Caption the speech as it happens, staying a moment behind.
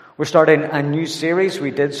We're starting a new series.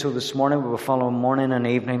 We did so this morning. We will follow morning and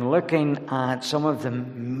evening, looking at some of the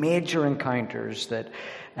major encounters that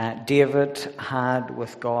David had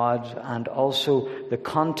with God, and also the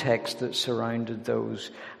context that surrounded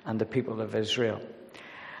those and the people of Israel.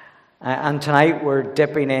 And tonight we're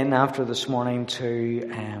dipping in after this morning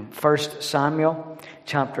to 1 Samuel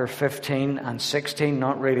chapter 15 and 16,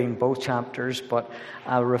 not reading both chapters, but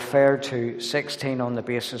I'll refer to 16 on the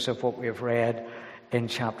basis of what we have read in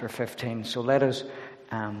chapter 15. So let us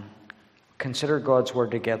consider God's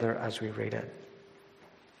word together as we read it.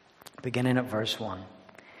 Beginning at verse 1.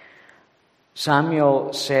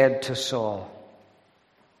 Samuel said to Saul,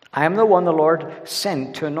 I am the one the Lord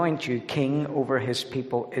sent to anoint you king over his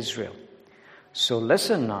people Israel. So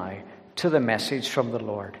listen now to the message from the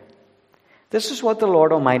Lord. This is what the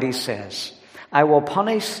Lord Almighty says. I will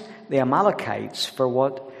punish the Amalekites for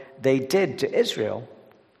what they did to Israel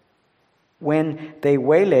when they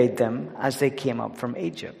waylaid them as they came up from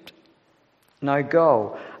Egypt. Now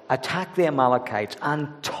go, attack the Amalekites and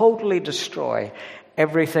totally destroy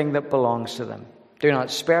everything that belongs to them. Do not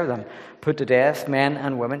spare them. Put to death men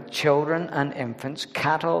and women, children and infants,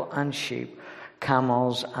 cattle and sheep,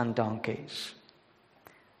 camels and donkeys.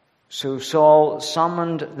 So Saul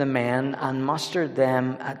summoned the men and mustered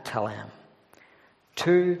them at Telem,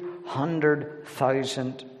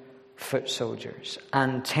 200,000 foot soldiers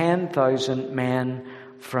and 10,000 men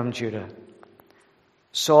from Judah.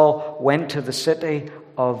 Saul went to the city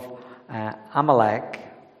of Amalek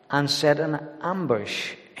and set an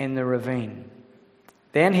ambush in the ravine.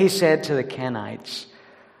 Then he said to the Kenites,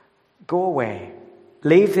 Go away,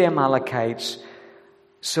 leave the Amalekites,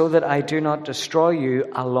 so that I do not destroy you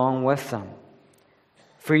along with them.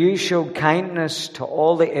 For you showed kindness to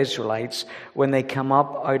all the Israelites when they come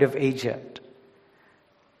up out of Egypt.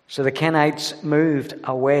 So the Kenites moved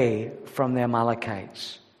away from the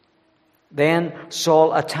Amalekites. Then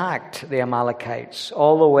Saul attacked the Amalekites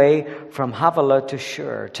all the way from Havilah to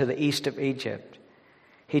Shur, to the east of Egypt.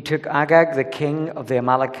 He took Agag, the king of the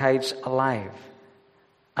Amalekites, alive,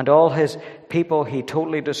 and all his people he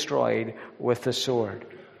totally destroyed with the sword.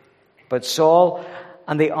 But Saul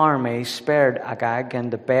and the army spared Agag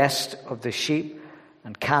and the best of the sheep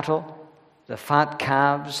and cattle, the fat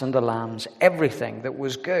calves and the lambs, everything that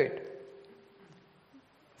was good.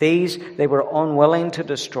 These they were unwilling to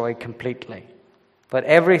destroy completely. But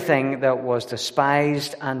everything that was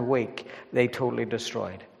despised and weak, they totally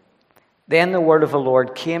destroyed. Then the word of the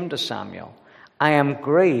Lord came to Samuel. I am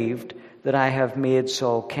grieved that I have made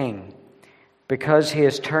Saul king, because he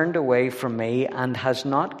has turned away from me and has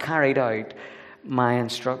not carried out my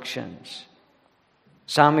instructions.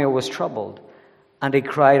 Samuel was troubled, and he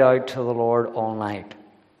cried out to the Lord all night.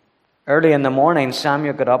 Early in the morning,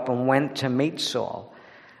 Samuel got up and went to meet Saul.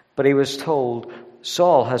 But he was told,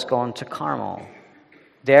 Saul has gone to Carmel.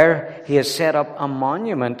 There he has set up a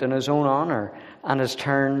monument in his own honor and has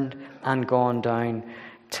turned and gone down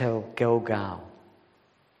to Gilgal.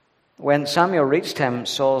 When Samuel reached him,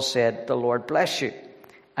 Saul said, The Lord bless you.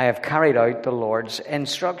 I have carried out the Lord's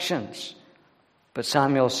instructions. But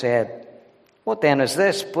Samuel said, What then is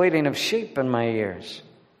this bleating of sheep in my ears?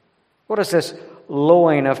 What is this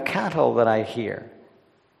lowing of cattle that I hear?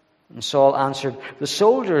 And Saul answered, The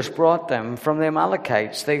soldiers brought them from the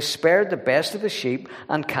Amalekites. They spared the best of the sheep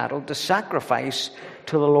and cattle to sacrifice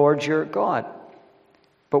to the Lord your God.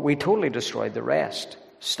 But we totally destroyed the rest.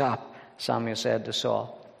 Stop, Samuel said to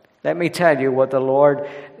Saul. Let me tell you what the Lord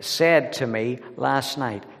said to me last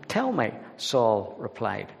night. Tell me, Saul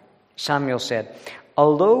replied. Samuel said,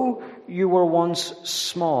 Although you were once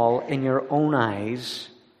small in your own eyes,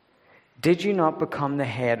 did you not become the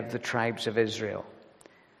head of the tribes of Israel?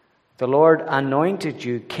 The Lord anointed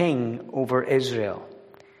you king over Israel.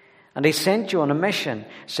 And he sent you on a mission,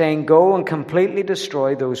 saying, Go and completely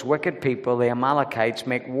destroy those wicked people, the Amalekites.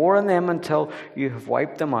 Make war on them until you have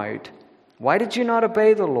wiped them out. Why did you not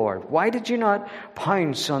obey the Lord? Why did you not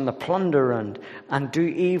pounce on the plunder and do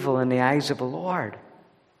evil in the eyes of the Lord?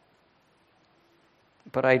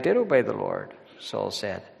 But I did obey the Lord, Saul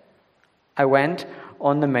said. I went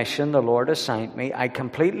on the mission the Lord assigned me. I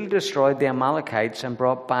completely destroyed the Amalekites and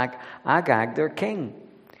brought back Agag, their king.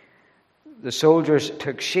 The soldiers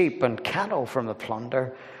took sheep and cattle from the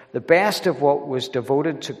plunder, the best of what was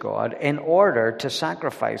devoted to God, in order to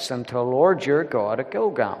sacrifice them to the Lord your God at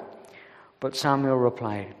Gilgal. But Samuel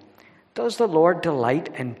replied, Does the Lord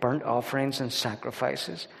delight in burnt offerings and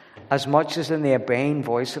sacrifices as much as in the obeying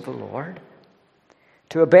voice of the Lord?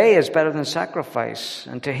 To obey is better than sacrifice,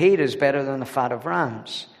 and to heed is better than the fat of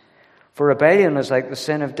rams. For rebellion is like the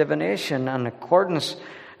sin of divination, and accordance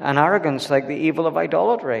and arrogance like the evil of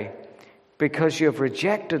idolatry. because you have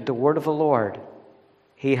rejected the word of the Lord,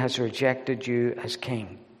 he has rejected you as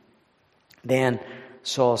king." Then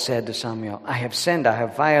Saul said to Samuel, "I have sinned. I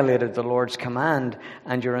have violated the Lord's command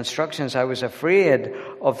and your instructions. I was afraid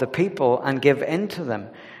of the people and give in to them.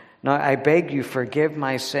 Now I beg you, forgive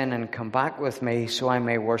my sin and come back with me so I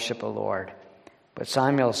may worship the Lord." But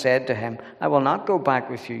Samuel said to him, "I will not go back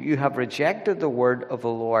with you. You have rejected the word of the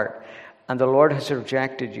Lord, and the Lord has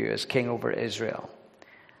rejected you as king over Israel."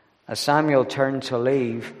 As Samuel turned to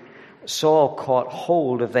leave, Saul caught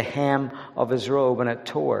hold of the hem of his robe, and it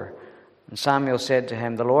tore. And Samuel said to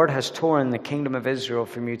him, "The Lord has torn the kingdom of Israel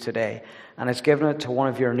from you today, and has given it to one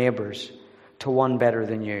of your neighbors, to one better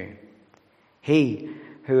than you. He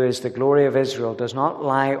who is the glory of Israel does not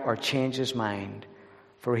lie or change his mind,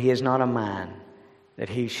 for he is not a man that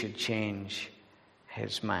he should change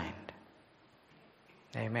his mind."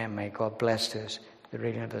 Amen. May God bless us the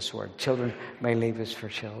reading of this word. Children may leave us for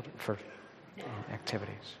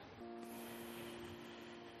activities.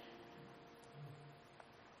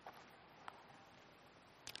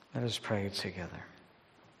 Let us pray together.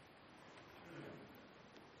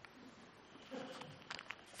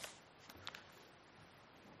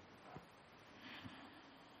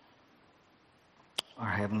 Our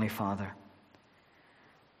Heavenly Father,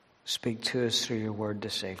 speak to us through your word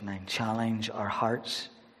this evening. Challenge our hearts.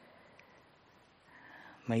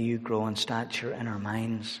 May you grow in stature in our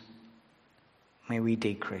minds. May we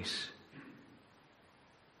decrease.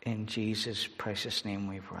 In Jesus' precious name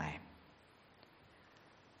we pray.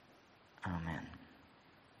 Amen.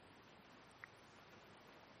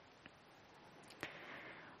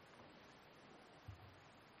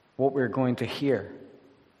 What we're going to hear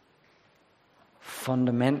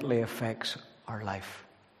fundamentally affects our life.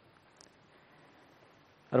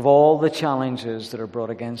 Out of all the challenges that are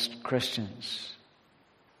brought against Christians,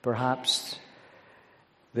 perhaps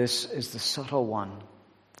this is the subtle one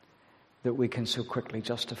that we can so quickly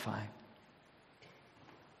justify.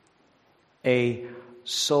 A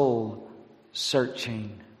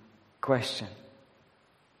soul-searching question.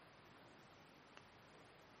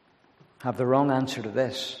 Have the wrong answer to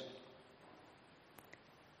this,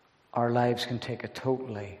 our lives can take a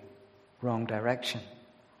totally wrong direction.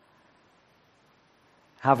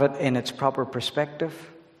 Have it in its proper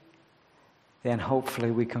perspective, then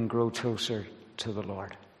hopefully we can grow closer to the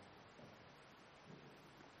Lord.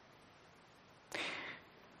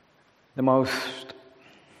 The most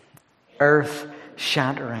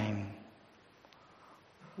earth-shattering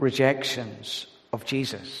rejections of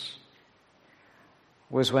Jesus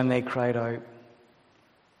was when they cried out,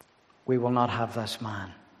 "We will not have this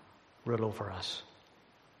man rule over us.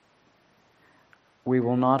 We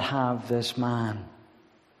will not have this man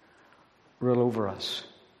rule over us."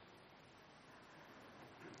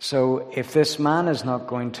 So if this man is not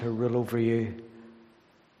going to rule over you,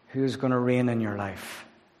 who's going to reign in your life?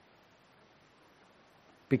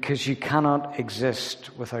 Because you cannot exist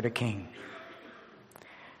without a king.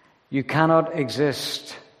 You cannot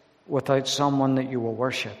exist without someone that you will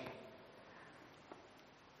worship.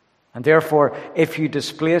 And therefore, if you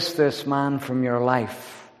displace this man from your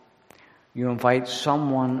life, you invite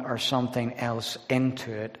someone or something else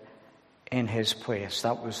into it in his place.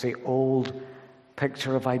 That was the old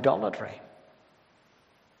picture of idolatry.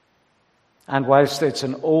 And whilst it's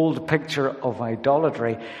an old picture of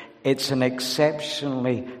idolatry, it's an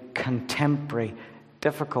exceptionally contemporary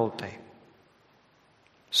difficulty.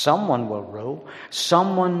 Someone will rule.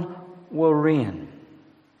 Someone will reign.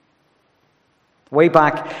 Way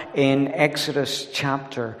back in Exodus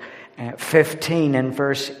chapter 15 and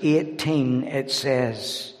verse 18, it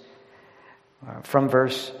says, from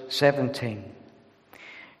verse 17,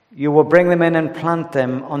 "You will bring them in and plant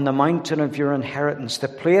them on the mountain of your inheritance, the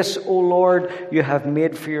place, O Lord, you have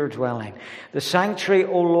made for your dwelling. The sanctuary,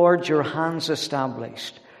 O Lord, your hands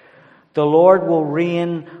established. The Lord will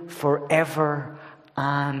reign forever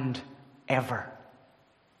and ever."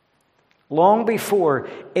 Long before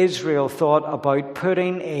Israel thought about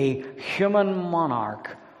putting a human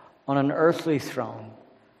monarch on an earthly throne,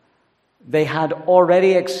 they had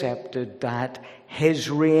already accepted that his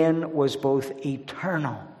reign was both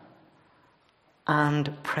eternal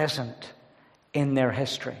and present in their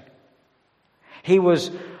history. He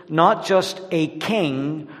was not just a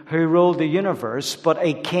king who ruled the universe, but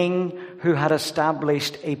a king who had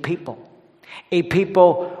established a people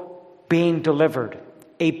being delivered,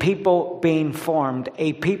 a people being formed,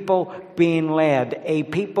 a people being led, a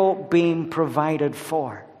people being provided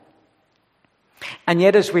for. And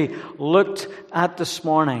yet, as we looked at this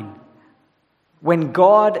morning, when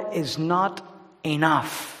God is not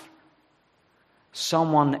enough,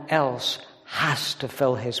 someone else has to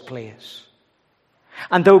fill his place.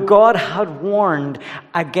 And though God had warned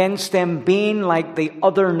against them being like the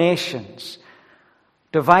other nations,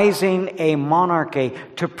 devising a monarchy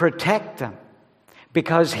to protect them,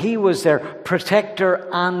 because he was their protector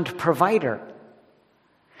and provider,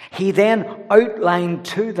 he then outlined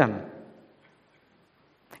to them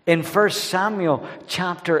in 1 Samuel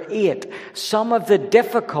chapter 8 some of the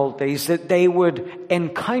difficulties that they would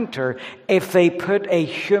encounter if they put a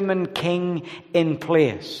human king in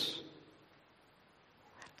place.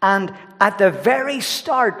 And at the very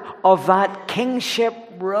start of that kingship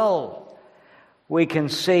rule, we can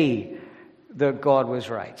see that God was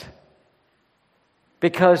right.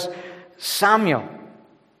 Because Samuel,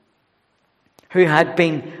 who had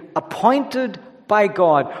been appointed by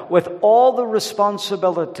God with all the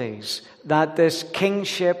responsibilities that this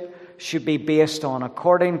kingship should be based on,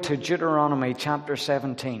 according to Deuteronomy chapter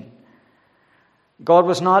 17, God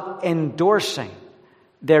was not endorsing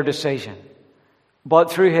their decision,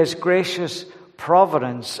 but through his gracious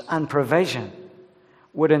providence and provision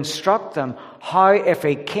would instruct them how, if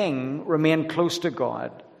a king remained close to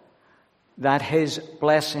God, that his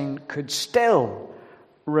blessing could still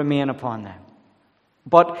remain upon them.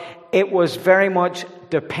 But it was very much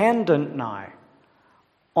dependent now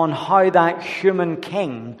on how that human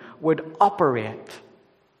king would operate.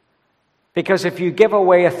 Because if you give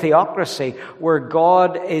away a theocracy where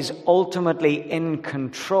God is ultimately in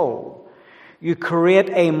control, you create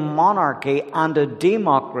a monarchy and a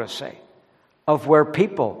democracy of where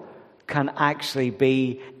people can actually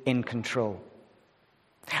be in control.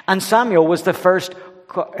 And Samuel was the first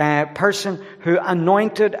person who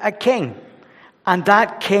anointed a king. And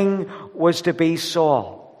that king was to be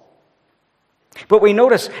Saul. But we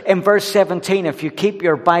notice in verse 17, if you keep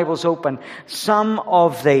your Bibles open, some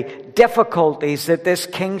of the difficulties that this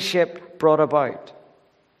kingship brought about.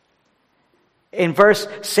 In verse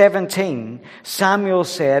 17, Samuel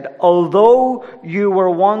said, "Although you were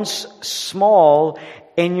once small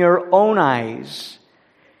in your own eyes,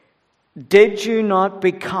 did you not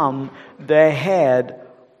become the head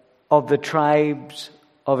of the tribes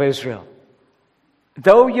of Israel?"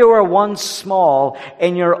 Though you were once small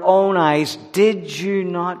in your own eyes, did you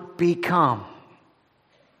not become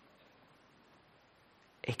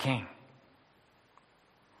a king?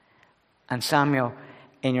 And Samuel,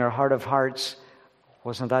 in your heart of hearts,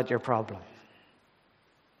 wasn't that your problem?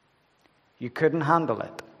 You couldn't handle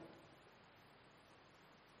it.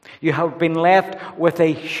 You have been left with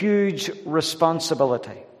a huge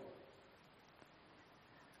responsibility.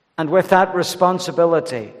 And with that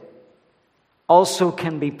responsibility also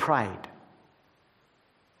can be pride.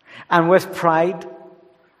 And with pride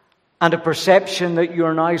and a perception that you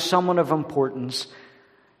are now someone of importance,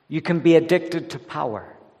 you can be addicted to power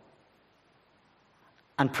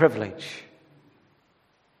and privilege.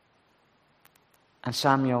 And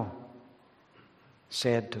Samuel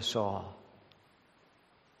said to Saul,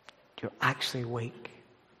 "You're actually weak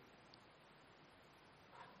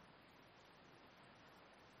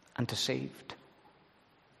and deceived."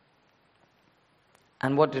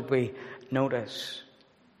 And what did we notice?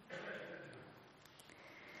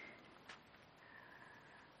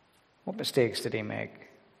 What mistakes did he make?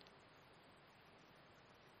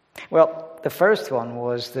 Well, the first one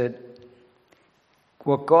was that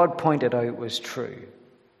what God pointed out was true.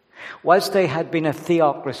 Whilst they had been a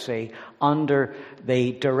theocracy under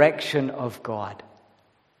the direction of God,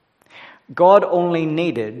 God only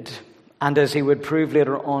needed, and as he would prove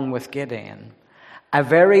later on with Gideon, a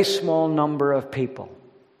very small number of people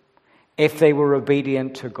if they were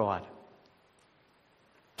obedient to God.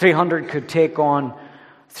 300 could take on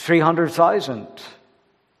 300,000,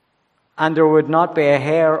 and there would not be a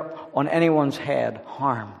hair on anyone's head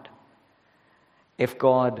harmed if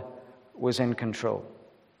God was in control.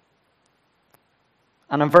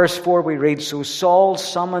 And in verse 4 we read, "So Saul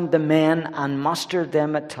summoned the men and mustered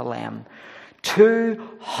them at Telem,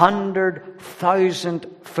 200,000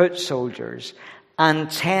 foot soldiers and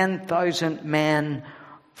 10,000 men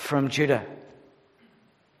from Judah."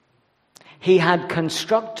 He had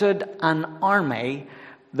constructed an army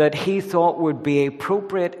that he thought would be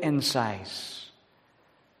appropriate in size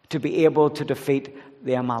to be able to defeat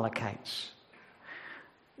the Amalekites.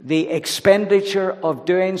 The expenditure of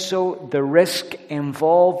doing so, the risk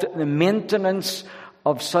involved, the maintenance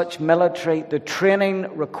of such military, the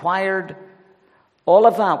training required, all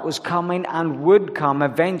of that was coming and would come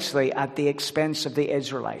eventually at the expense of the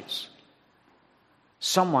Israelites.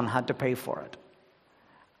 Someone had to pay for it.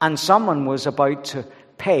 And someone was about to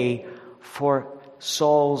pay for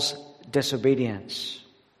Saul's disobedience.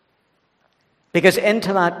 Because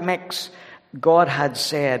into that mix, God had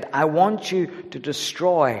said, "I want you to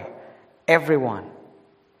destroy everyone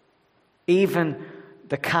even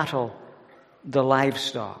the cattle, the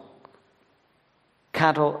livestock,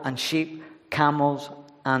 cattle and sheep, camels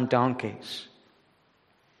and donkeys.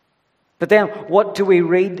 But then what do we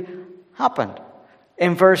read happened?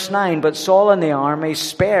 In verse 9, but Saul and the army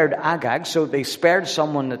spared Agag, so they spared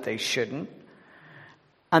someone that they shouldn't,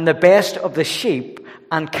 and the best of the sheep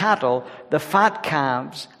and cattle, the fat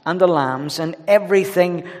calves and the lambs, and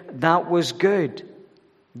everything that was good.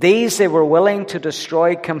 These they were willing to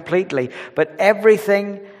destroy completely, but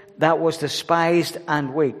everything that was despised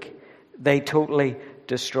and weak, they totally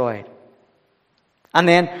destroyed. And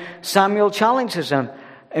then Samuel challenges him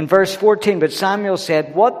in verse 14. But Samuel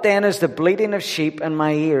said, what then is the bleating of sheep in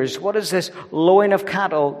my ears? What is this lowing of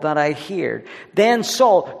cattle that I hear? Then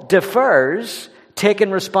Saul defers,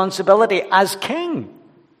 taking responsibility as king,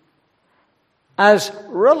 as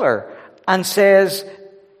ruler, and says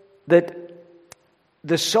that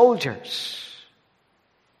the soldiers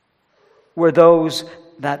were those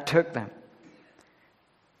that took them.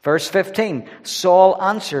 Verse 15, Saul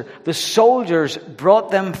answered, the soldiers brought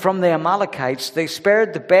them from the Amalekites. They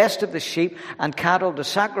spared the best of the sheep and cattle to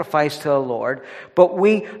sacrifice to the Lord, but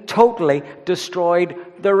we totally destroyed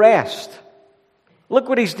the rest. Look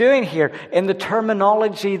what he's doing here in the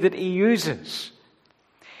terminology that he uses.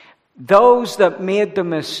 Those that made the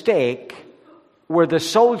mistake were the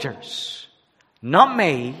soldiers, not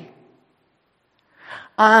me.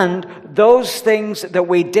 And those things that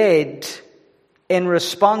we did in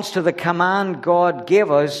response to the command God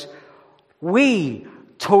gave us, we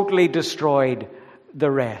totally destroyed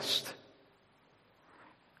the rest.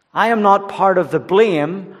 I am not part of the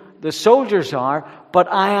blame, the soldiers are,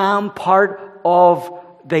 but I am part of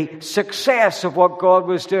the success of what God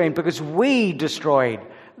was doing because we destroyed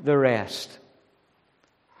the rest.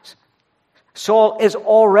 Saul is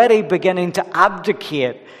already beginning to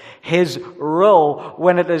abdicate his role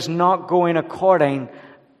when it is not going according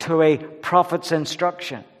to a prophet's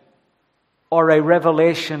instruction or a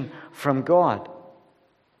revelation from God.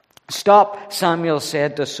 Stop, Samuel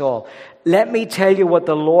said to Saul. Let me tell you what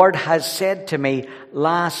the Lord has said to me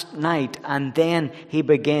last night. And then he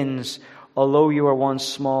begins, although you were once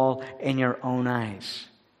small in your own eyes.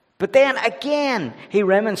 But then again, he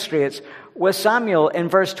remonstrates with Samuel in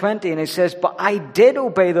verse 20. And he says, but I did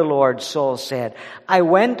obey the Lord, Saul said. I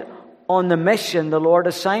went on the mission the Lord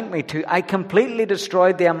assigned me to. I completely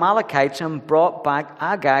destroyed the Amalekites and brought back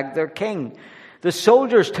Agag, their king. The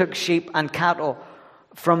soldiers took sheep and cattle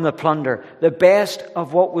from the plunder, the best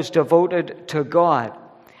of what was devoted to God,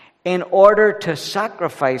 in order to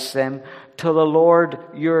sacrifice them to the Lord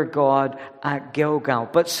your God at Gilgal.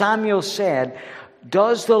 But Samuel said,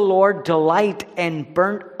 does the Lord delight in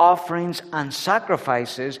burnt offerings and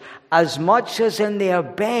sacrifices as much as in the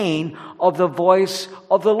obeying of the voice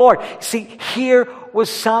of the Lord? See, here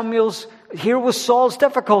was Saul's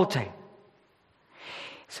difficulty.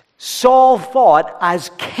 Saul thought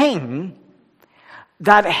as king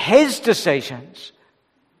that his decisions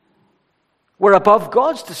were above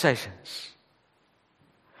God's decisions.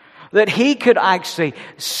 That he could actually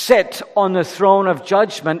sit on the throne of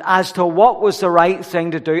judgment as to what was the right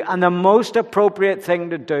thing to do and the most appropriate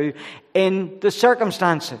thing to do in the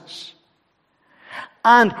circumstances.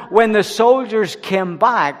 And when the soldiers came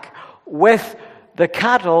back with the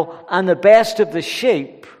cattle and the best of the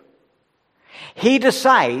sheep, he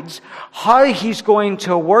decides how he's going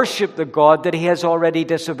to worship the God that he has already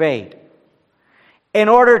disobeyed. In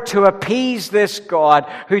order to appease this God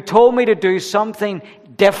who told me to do something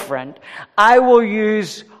different, I will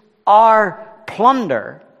use our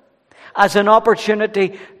plunder as an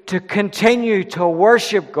opportunity to continue to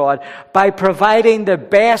worship God by providing the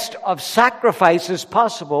best of sacrifices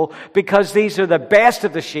possible, because these are the best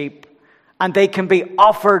of the sheep and they can be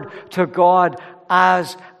offered to God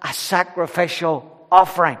as a sacrificial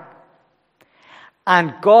offering.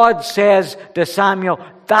 And God says to Samuel,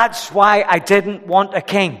 that's why I didn't want a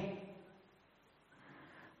king.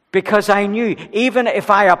 Because I knew, even if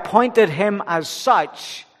I appointed him as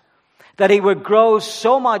such, that he would grow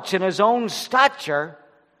so much in his own stature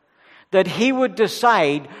that he would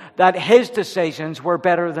decide that his decisions were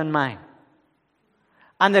better than mine.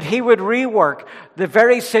 And that he would rework the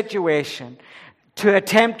very situation to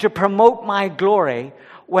attempt to promote my glory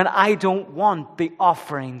when I don't want the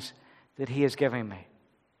offerings that he is giving me.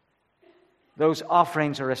 Those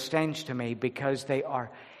offerings are a stench to me because they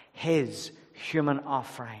are his human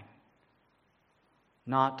offering,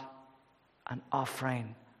 not an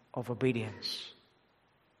offering of obedience.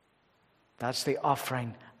 That's the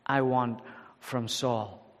offering I want from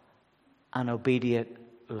Saul, an obedient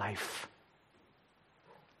life.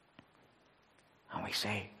 And we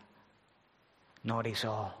say, naughty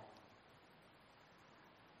Saul,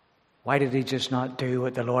 Why did he just not do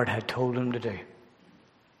what the Lord had told him to do?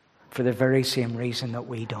 For the very same reason that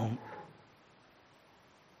we don't.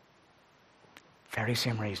 Very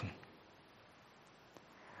same reason.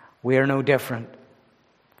 We are no different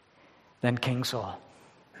than King Saul.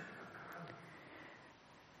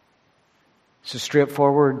 It's a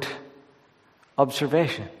straightforward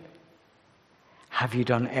observation. Have you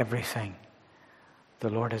done everything the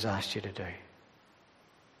Lord has asked you to do?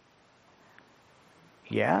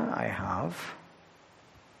 Yeah, I have.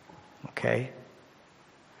 Okay.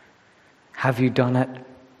 Have you done it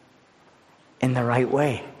in the right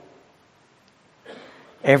way?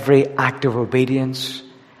 Every act of obedience,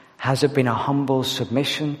 has it been a humble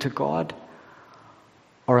submission to God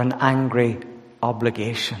or an angry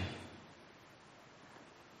obligation?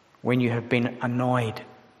 When you have been annoyed,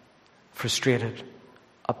 frustrated,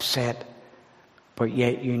 upset, but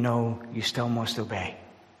yet you know you still must obey.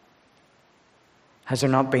 Has there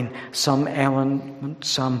not been some element,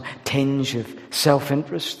 some tinge of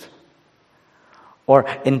self-interest? Or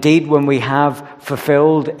indeed, when we have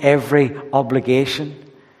fulfilled every obligation,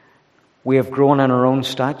 we have grown in our own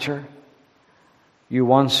stature. You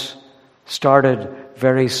once started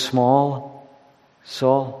very small,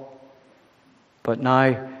 Saul, but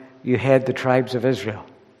now you head the tribes of Israel.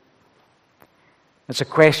 It's a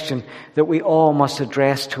question that we all must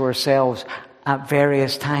address to ourselves at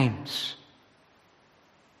various times.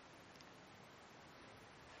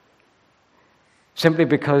 Simply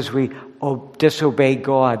because we disobey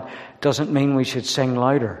God doesn't mean we should sing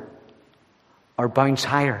louder or bounce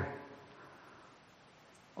higher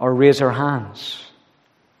or raise our hands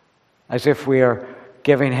as if we are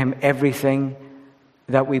giving him everything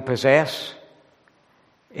that we possess,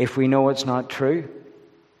 if we know it's not true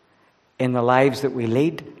in the lives that we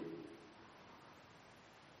lead.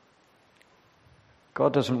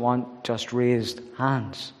 God doesn't want just raised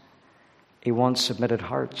hands. He wants submitted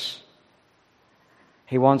hearts.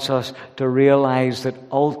 He wants us to realize that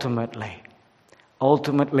ultimately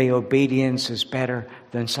obedience is better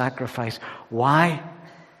than sacrifice. Why?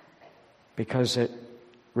 Because it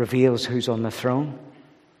reveals who's on the throne.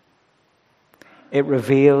 It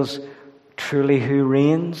reveals truly who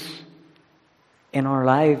reigns in our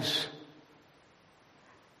lives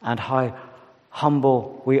and how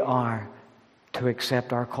humble we are to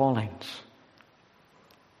accept our callings.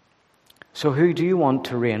 So who do you want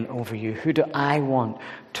to reign over you? Who do I want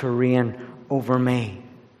to reign over me?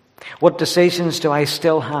 What decisions do I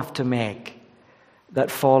still have to make that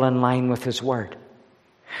fall in line with His Word?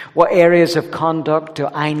 What areas of conduct do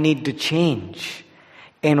I need to change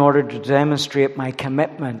in order to demonstrate my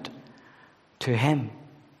commitment to Him?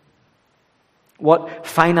 What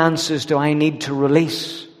finances do I need to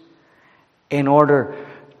release in order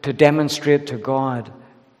to demonstrate to God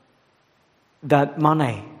that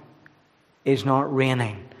money is not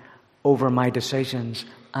reigning over my decisions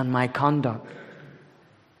and my conduct?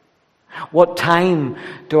 What time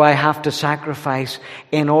do I have to sacrifice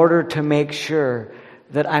in order to make sure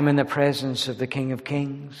that I'm in the presence of the King of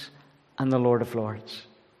Kings and the Lord of Lords?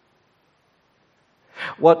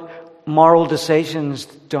 What moral decisions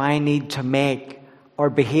do I need to make, or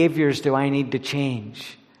behaviors do I need to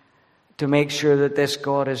change to make sure that this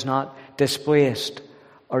God is not displaced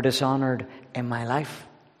or dishonored in my life?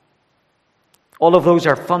 All of those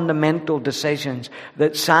are fundamental decisions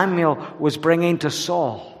that Samuel was bringing to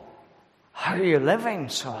Saul. How are you living,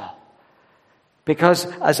 Saul? Because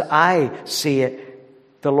as I see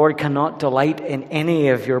it, the Lord cannot delight in any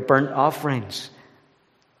of your burnt offerings.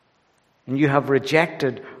 And you have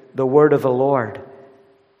rejected the word of the Lord.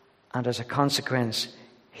 And as a consequence,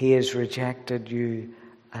 He has rejected you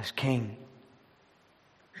as king.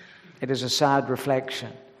 It is a sad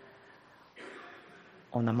reflection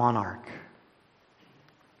on the monarch.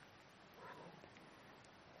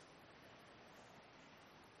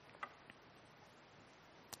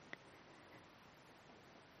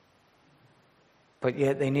 But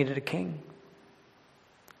yet they needed a king,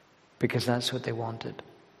 because that's what they wanted.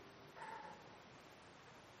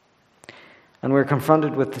 And we're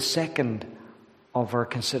confronted with the second of our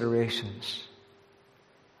considerations: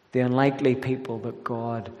 the unlikely people that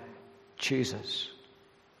God chooses.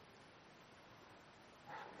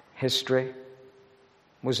 History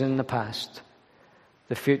was in the past.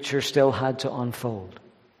 The future still had to unfold.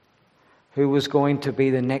 Who was going to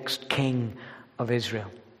be the next king of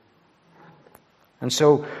Israel? And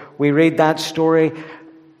so we read that story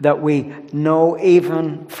that we know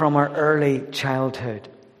even from our early childhood.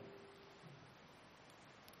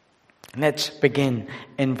 Let's begin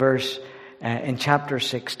in chapter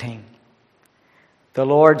 16. The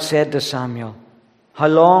Lord said to Samuel, How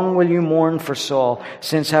long will you mourn for Saul,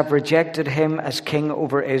 since I've rejected him as king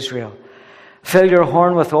over Israel? Fill your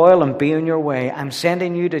horn with oil and be on your way. I'm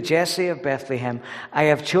sending you to Jesse of Bethlehem. I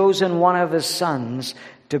have chosen one of his sons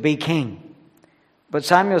to be king." But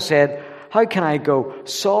Samuel said, "How can I go?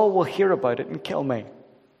 Saul will hear about it and kill me."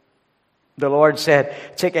 The Lord said,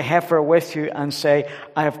 "Take a heifer with you and say,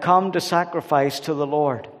 'I have come to sacrifice to the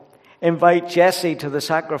Lord.' Invite Jesse to the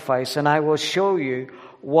sacrifice, and I will show you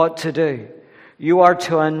what to do. You are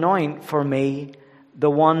to anoint for me the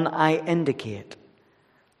one I indicate."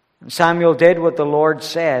 And Samuel did what the Lord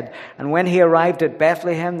said. And when he arrived at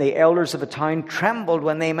Bethlehem, the elders of the town trembled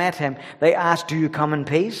when they met him. They asked, "Do you come in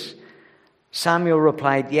peace?" Samuel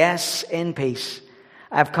replied, "Yes, in peace.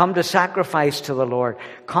 I have come to sacrifice to the Lord.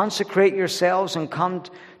 Consecrate yourselves and come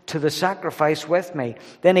to the sacrifice with me."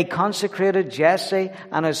 Then he consecrated Jesse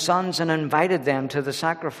and his sons and invited them to the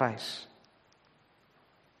sacrifice.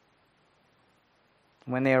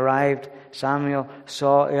 When they arrived, Samuel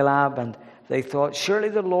saw Eliab, and they thought, "Surely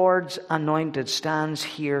the Lord's anointed stands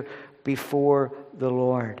here before the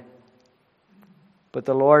Lord." But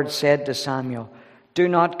the Lord said to Samuel, "Do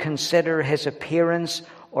not consider his appearance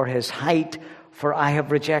or his height, for I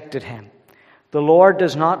have rejected him. The Lord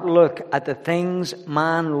does not look at the things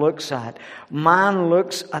man looks at. Man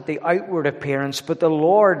looks at the outward appearance, but the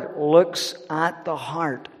Lord looks at the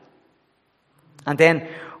heart." And then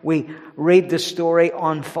we read the story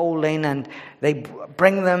unfolding, and they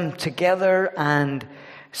bring them together, and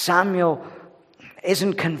Samuel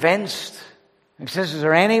isn't convinced. He says, "Is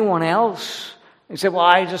there anyone else?" He said, "Well,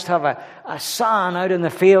 I just have a son out in the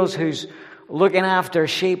fields who's looking after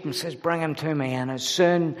sheep," and says, "Bring him to me." And as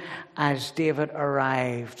soon as David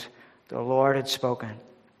arrived, the Lord had spoken,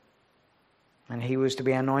 and he was to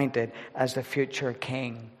be anointed as the future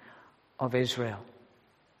king of Israel.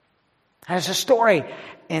 There's a story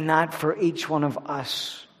in that for each one of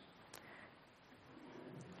us.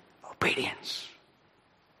 Obedience.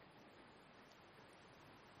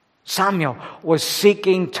 Samuel was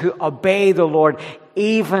seeking to obey the Lord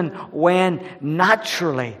even when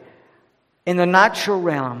naturally, in the natural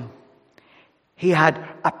realm, he had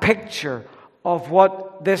a picture of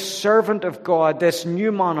what this servant of God, this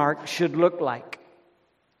new monarch, should look like.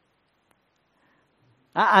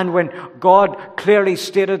 And when God clearly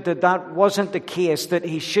stated that that wasn't the case, that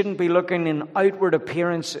he shouldn't be looking in outward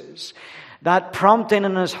appearances, that prompting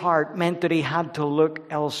in his heart meant that he had to look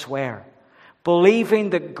elsewhere, believing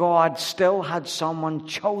that God still had someone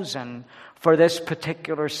chosen for this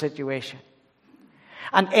particular situation.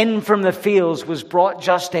 And in from the fields was brought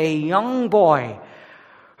just a young boy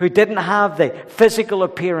who didn't have the physical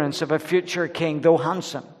appearance of a future king, though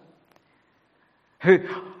handsome, who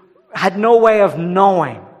had no way of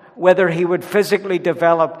knowing whether he would physically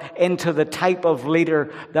develop into the type of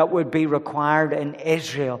leader that would be required in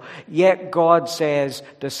Israel. Yet God says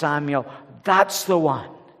to Samuel, "That's the one."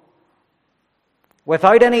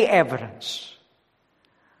 Without any evidence,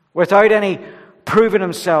 without any proving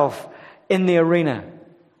himself in the arena,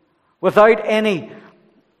 without any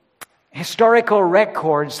historical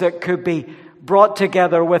records that could be brought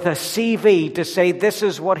together with a CV to say this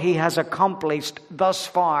is what he has accomplished thus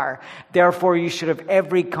far, therefore you should have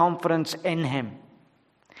every confidence in him.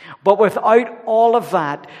 But without all of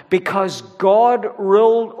that, because God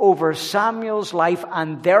ruled over Samuel's life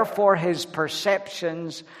and therefore his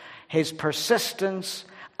perceptions, his persistence,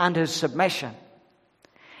 and his submission,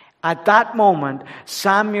 at that moment,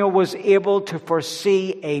 Samuel was able to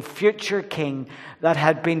foresee a future king that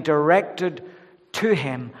had been directed to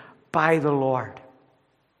him by the Lord.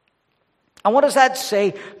 And what does that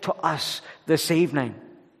say to us this evening?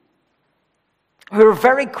 We're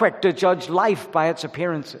very quick to judge life by its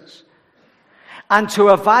appearances and to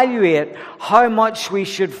evaluate how much we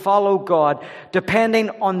should follow God depending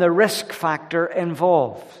on the risk factor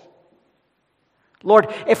involved. Lord,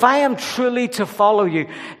 if I am truly to follow you,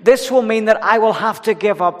 this will mean that I will have to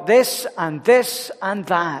give up this and this and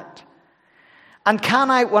that. And can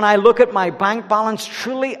I, when I look at my bank balance,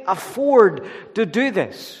 truly afford to do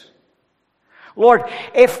this? Lord,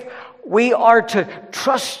 if we are to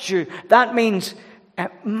trust you, that means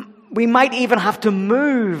we might even have to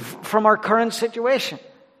move from our current situation.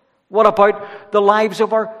 What about the lives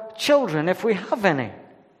of our children, if we have any?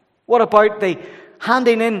 What about the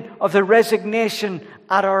handing in of the resignation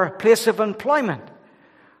at our place of employment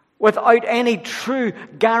without any true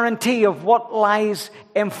guarantee of what lies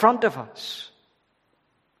in front of us?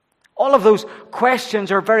 All of those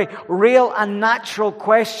questions are very real and natural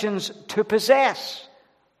questions to possess.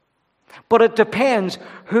 But it depends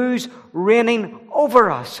who's reigning over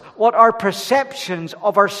us, what our perceptions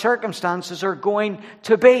of our circumstances are going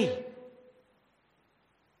to be.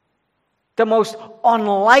 the most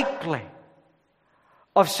unlikely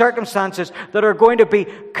of circumstances that are going to be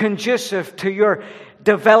conducive to your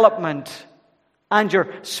development and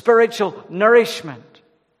your spiritual nourishment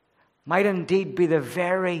might indeed be the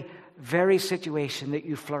very, very situation that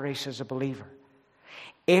you flourish as a believer.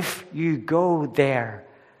 If you go there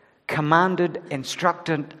commanded,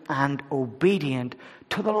 instructed, and obedient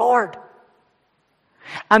to the Lord.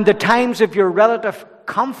 And the times of your relative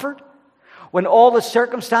comfort, when all the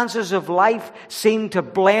circumstances of life seem to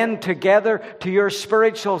blend together to your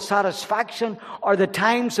spiritual satisfaction, are the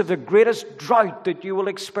times of the greatest drought that you will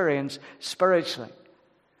experience spiritually.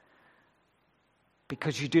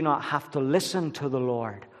 Because you do not have to listen to the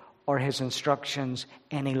Lord or His instructions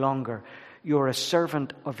any longer. You're a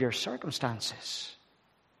servant of your circumstances.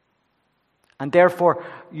 And therefore,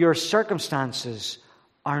 your circumstances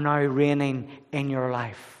are now reigning in your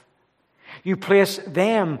life. You place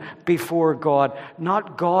them before God,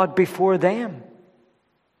 not God before them.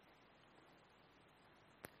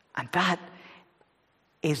 And that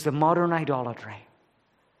is the modern idolatry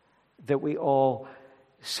that we all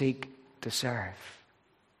seek to serve.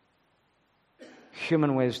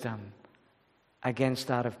 Human wisdom against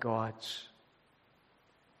that of God's.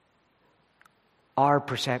 Our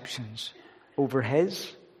perceptions over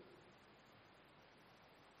His,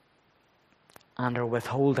 and our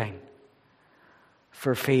withholding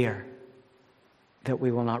for fear that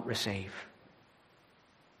we will not receive.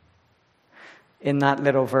 In that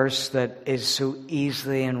little verse that is so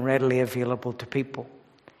easily and readily available to people,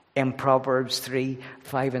 in Proverbs 3,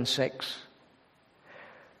 5 and 6,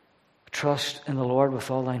 trust in the Lord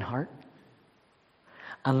with all thine heart,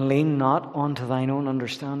 and lean not unto thine own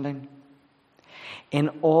understanding. In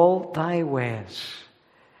all thy ways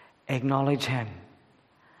acknowledge Him,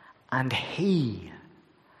 and He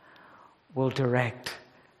will direct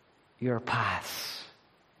your paths.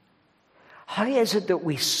 How is it that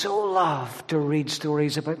we so love to read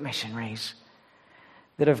stories about missionaries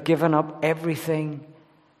that have given up everything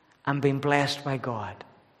and been blessed by God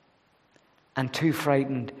and too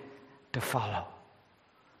frightened to follow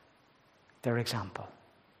their example?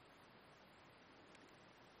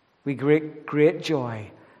 We get great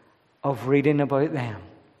joy of reading about them,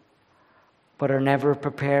 but are never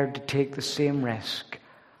prepared to take the same risk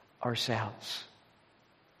ourselves.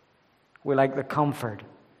 We like the comfort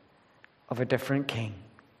of a different king,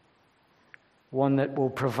 one that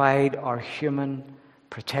will provide our human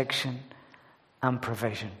protection and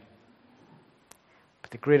provision.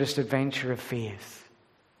 But the greatest adventure of faith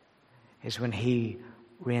is when He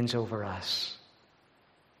reigns over us.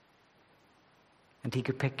 And He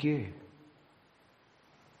could pick you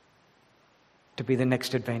to be the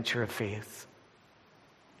next adventure of faith.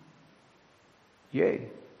 You,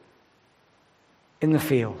 in the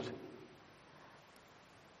field,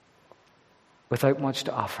 without much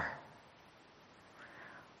to offer,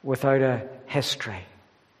 without a history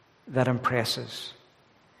that impresses,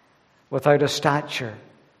 without a stature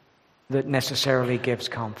that necessarily gives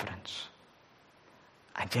confidence.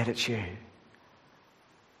 And yet it's you.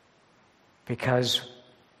 Because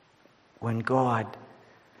when God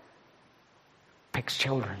picks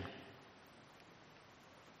children,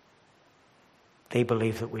 they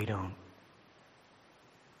believe that we don't.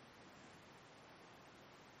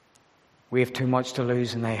 We have too much to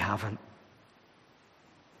lose and they haven't.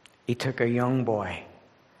 He took a young boy,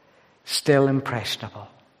 still impressionable,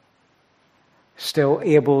 still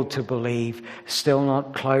able to believe, still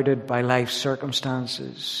not clouded by life's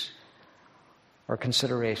circumstances or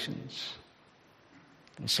considerations,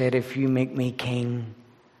 and said, if you make me king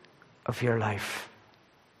of your life,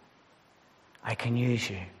 I can use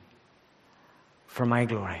you for my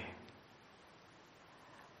glory.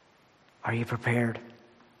 Are you prepared?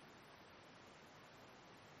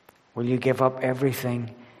 Will you give up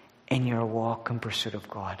everything in your walk in pursuit of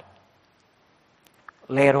God?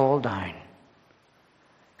 Lay it all down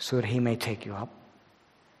so that He may take you up.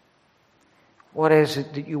 What is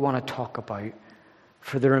it that you want to talk about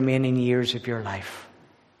for the remaining years of your life?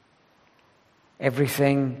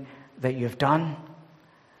 Everything that you've done,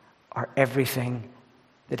 or everything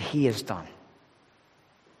that He has done?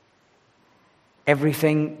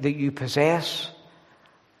 Everything that you possess,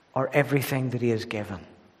 or everything that He has given?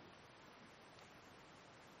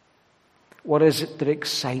 What is it that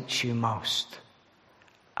excites you most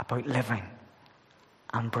about living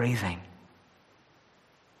and breathing?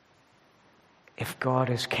 If God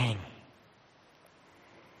is King,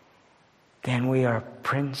 then we are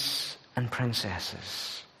prince and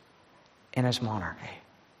princesses in His monarchy.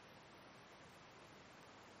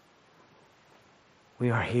 We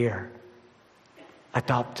are here,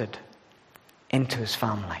 adopted into His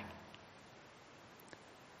family.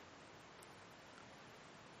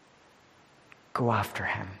 go after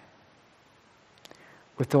him.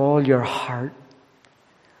 With all your heart,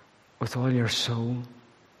 with all your soul,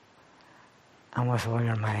 and with all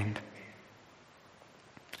your mind.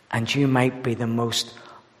 And you might be the most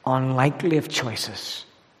unlikely of choices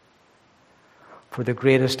for the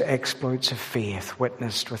greatest exploits of faith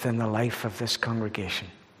witnessed within the life of this congregation.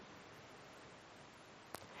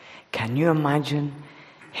 Can you imagine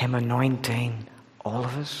him anointing all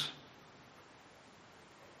of us?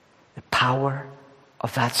 The power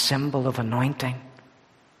of that symbol of anointing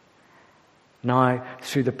now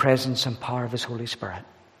through the presence and power of his Holy Spirit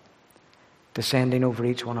descending over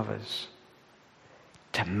each one of us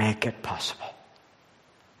to make it possible.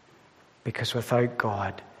 Because without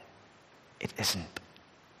God, it isn't.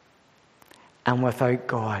 And without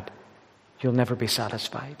God, you'll never be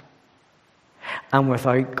satisfied. And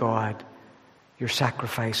without God, your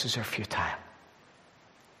sacrifices are futile.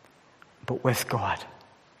 But with God,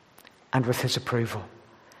 and with his approval,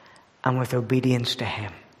 and with obedience to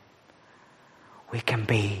him, we can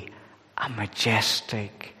be a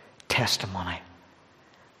majestic testimony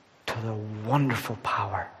to the wonderful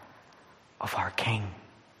power of our King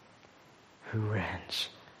who reigns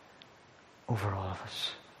over all of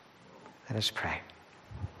us. Let us pray.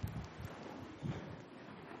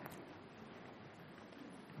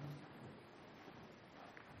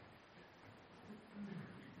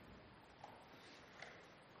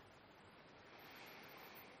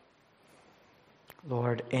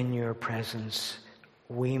 Lord, in your presence,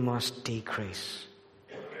 we must decrease,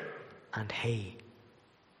 and he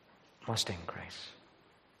must increase.